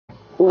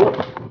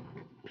Oh,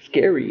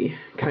 scary,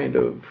 kind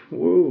of.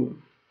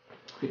 Woo.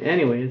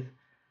 Anyways,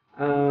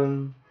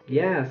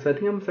 yeah. So I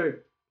think I'm gonna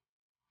start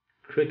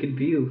Crooked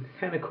View.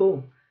 Kind of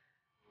cool.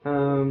 I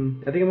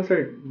think I'm gonna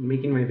start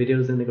making my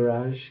videos in the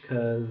garage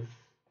because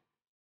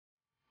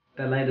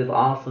that light is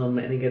awesome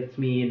and it gets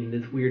me in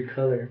this weird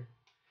color.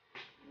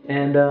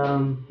 And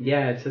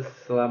yeah, it's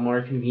just a lot more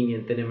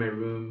convenient than in my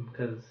room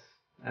because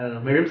I don't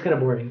know, my room's kind of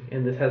boring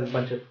and this has a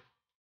bunch of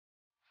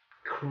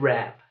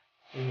crap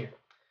in here.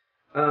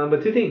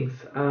 But two things.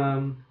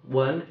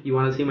 One, you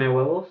want to see my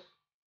werewolves?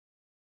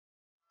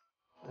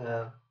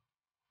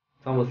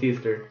 It's almost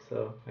Easter,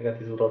 so I got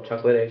these little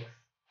chocolate eggs.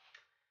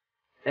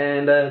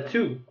 And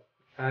two,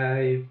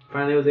 I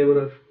finally was able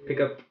to pick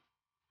up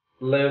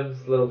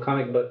Lev's little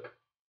comic book.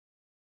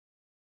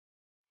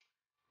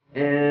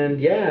 And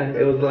yeah,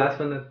 it was the last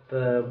one at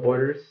the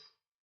Borders.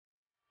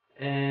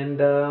 And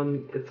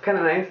it's kind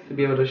of nice to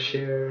be able to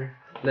share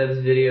Lev's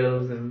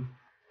videos and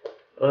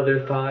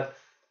other thoughts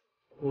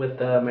with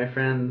my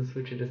friends,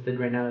 which I just did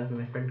right now with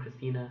my friend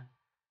Christina.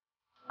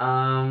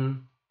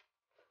 Um,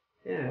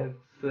 yeah,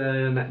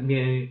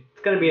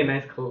 it's gonna be a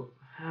nice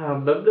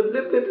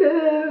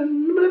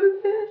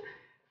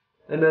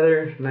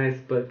another nice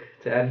book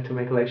to add to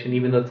my collection,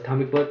 even though it's a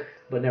comic book,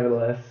 but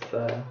nevertheless, it's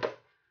gonna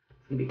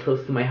be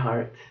close to my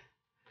heart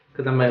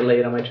because I'm gonna lay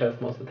it on my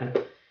chest most of the time.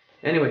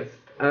 Anyways,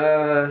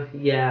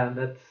 yeah,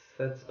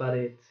 that's about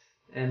it.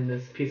 And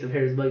this piece of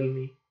hair is bugging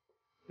me.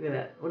 Look at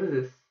that. What is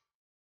this?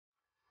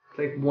 It's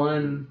like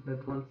one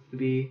that wants to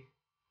be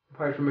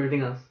apart from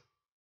everything else.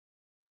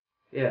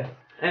 Yeah.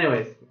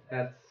 Anyways,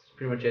 that's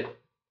pretty much it.